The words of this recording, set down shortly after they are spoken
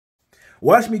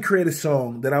Watch me create a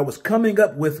song that I was coming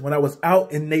up with when I was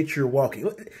out in nature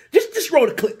walking. Just roll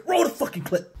the clip. Roll the fucking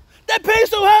clip. That pain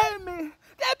so hurt me.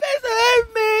 That pain so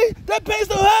hurt me. That pain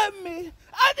so hurt me.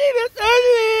 I need a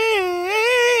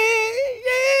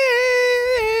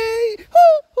surgery.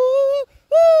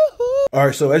 All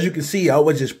right, so as you can see, I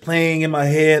was just playing in my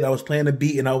head. I was playing a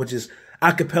beat and I was just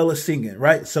a cappella singing,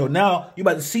 right? So now you're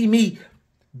about to see me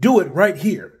do it right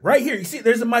here. Right here. You see,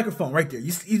 there's a microphone right there.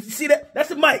 You see that?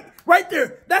 That's a mic right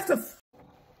there. That's a...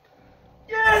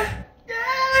 Yeah.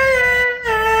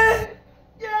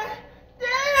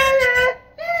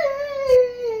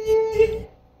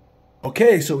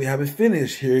 Okay, so we have it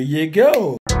finished. Here you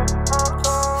go.